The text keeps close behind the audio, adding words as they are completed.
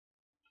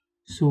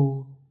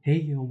So hey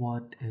yo,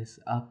 what is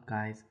up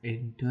guys?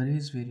 In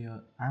today's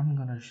video I'm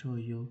gonna show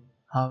you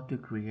how to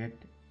create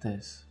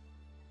this.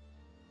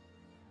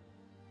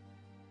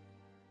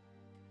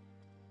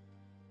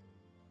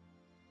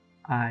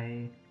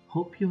 I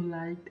hope you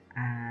liked,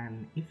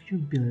 and if you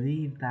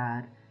believe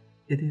that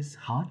it is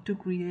hard to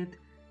create,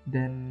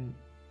 then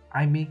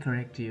I may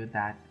correct you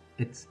that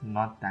it's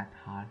not that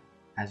hard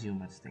as you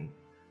must think.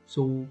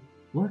 So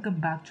welcome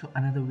back to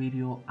another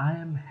video. I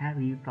am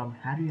Harry from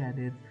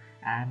harrrrryedits,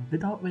 and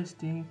without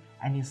wasting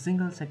any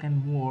single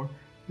second more,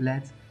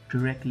 let's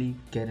directly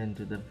get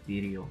into the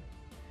video.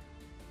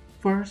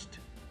 First,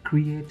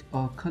 create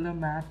a color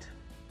matte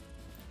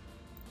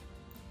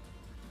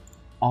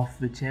of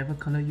whichever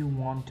color you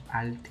want.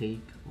 I'll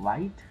take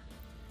white.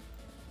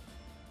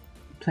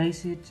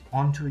 Place it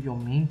onto your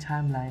main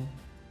timeline,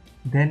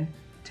 then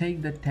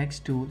take the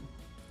text tool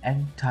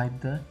and type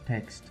the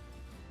text.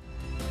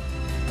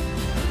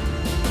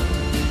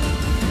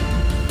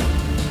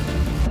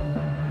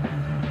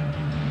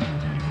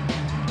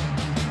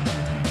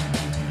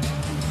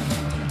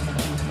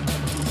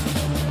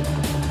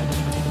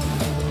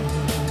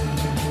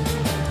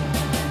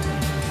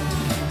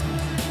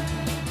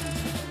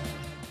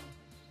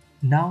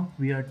 Now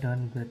we are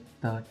done with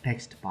the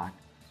text part.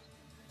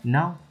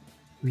 Now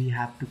we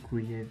have to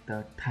create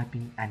the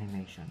typing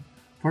animation.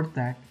 For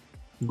that,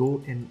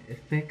 go in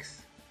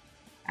Effects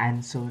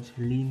and search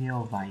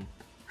Linear Wipe.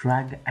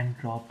 Drag and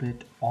drop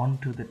it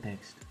onto the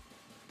text.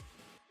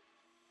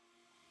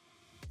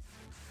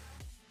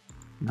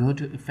 Go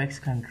to Effects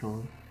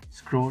Control,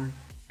 scroll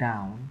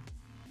down,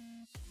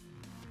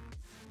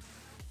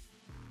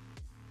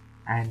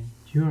 and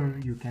here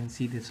you can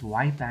see this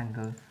wipe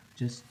angle.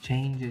 Just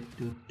change it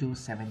to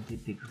 270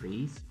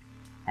 degrees,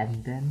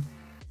 and then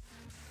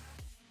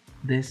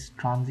this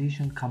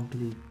transition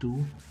complete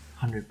to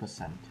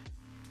 100%.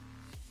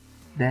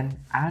 Then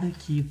add a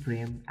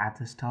keyframe at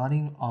the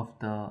starting of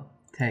the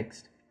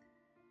text.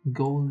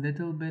 Go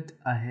little bit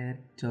ahead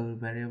till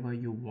wherever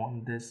you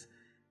want this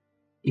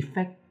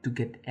effect to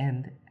get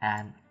end,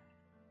 and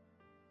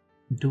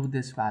do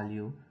this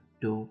value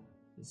to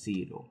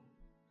 0.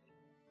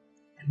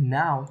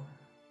 Now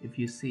if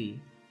you see,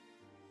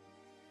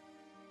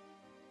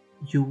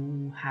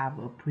 you have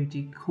a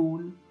pretty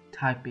cool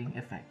typing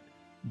effect,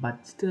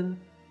 but still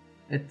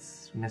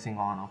it's missing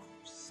on of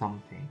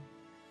something.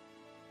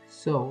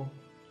 So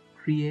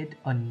create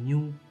a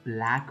new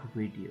black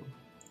video.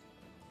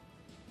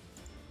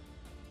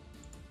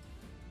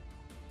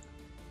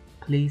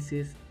 Place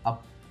it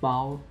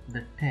above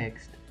the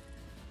text.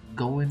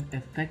 Go in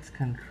Effects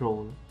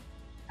Control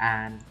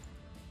and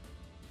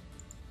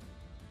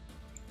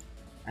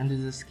do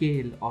the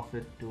scale of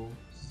it to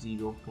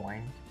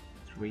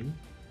 0.3,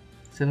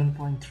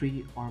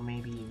 7.3, or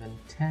maybe even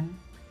 10.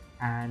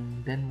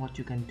 And then what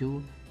you can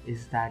do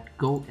is that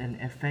go in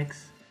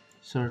Effects,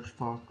 search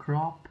for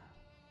crop,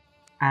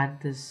 add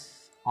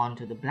this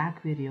onto the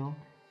black video,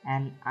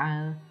 and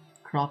I'll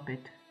crop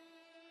it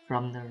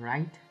from the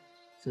right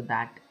so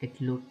that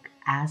it look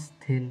as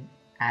thin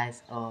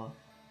as a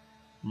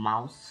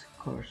mouse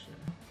cursor.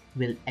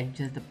 We'll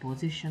adjust the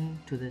position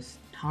to the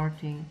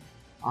starting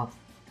of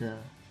the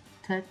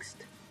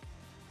text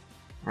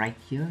right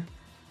here.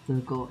 We'll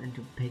go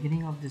into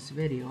beginning of this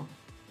video,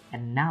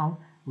 and now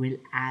we'll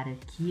add a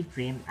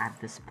keyframe at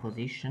this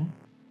position.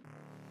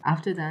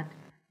 After that,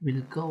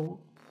 we'll go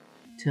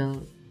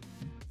till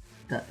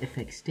the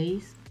effect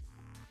stays,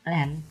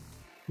 and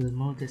we'll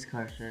move this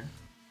cursor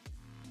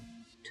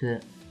to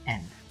the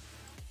end.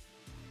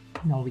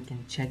 Now we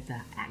can check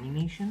the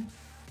animation.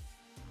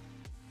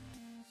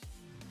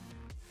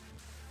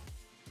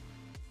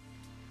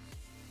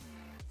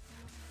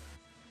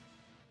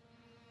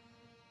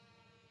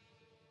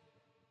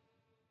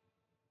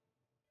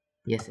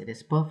 Yes, it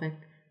is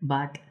perfect,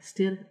 but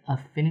still a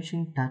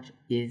finishing touch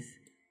is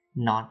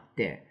not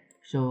there.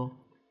 So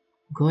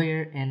go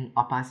here in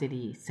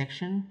opacity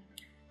section,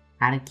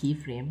 add a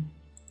keyframe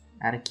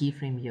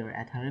here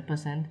at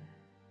 100%,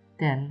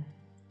 then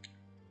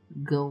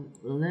go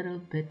a little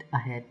bit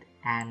ahead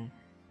and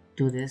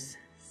do this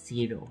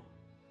 0.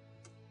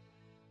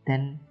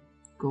 Then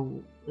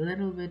go a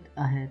little bit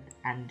ahead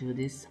and do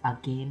this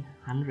again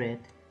 100,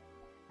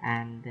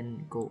 and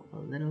then go a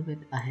little bit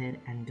ahead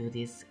and do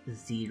this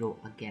 0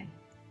 again.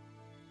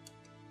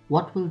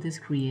 What will this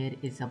create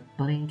is a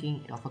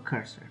blinking of a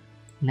cursor.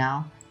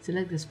 Now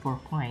select these 4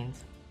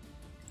 points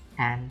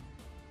and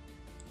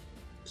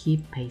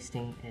keep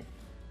pasting it.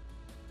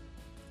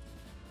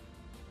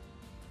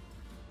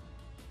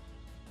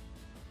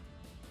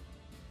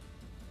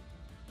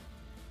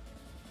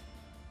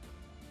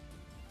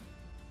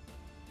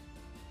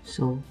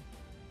 So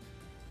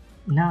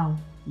now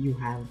you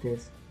have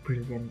this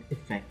brilliant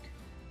effect.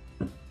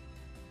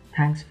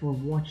 Thanks for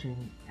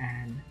watching,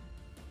 and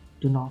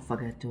do not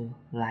forget to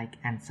like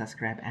and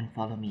subscribe and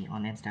follow me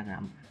on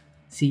Instagram.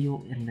 See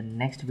you in the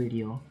next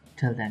video.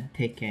 Till then,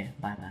 take care.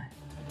 Bye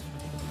bye.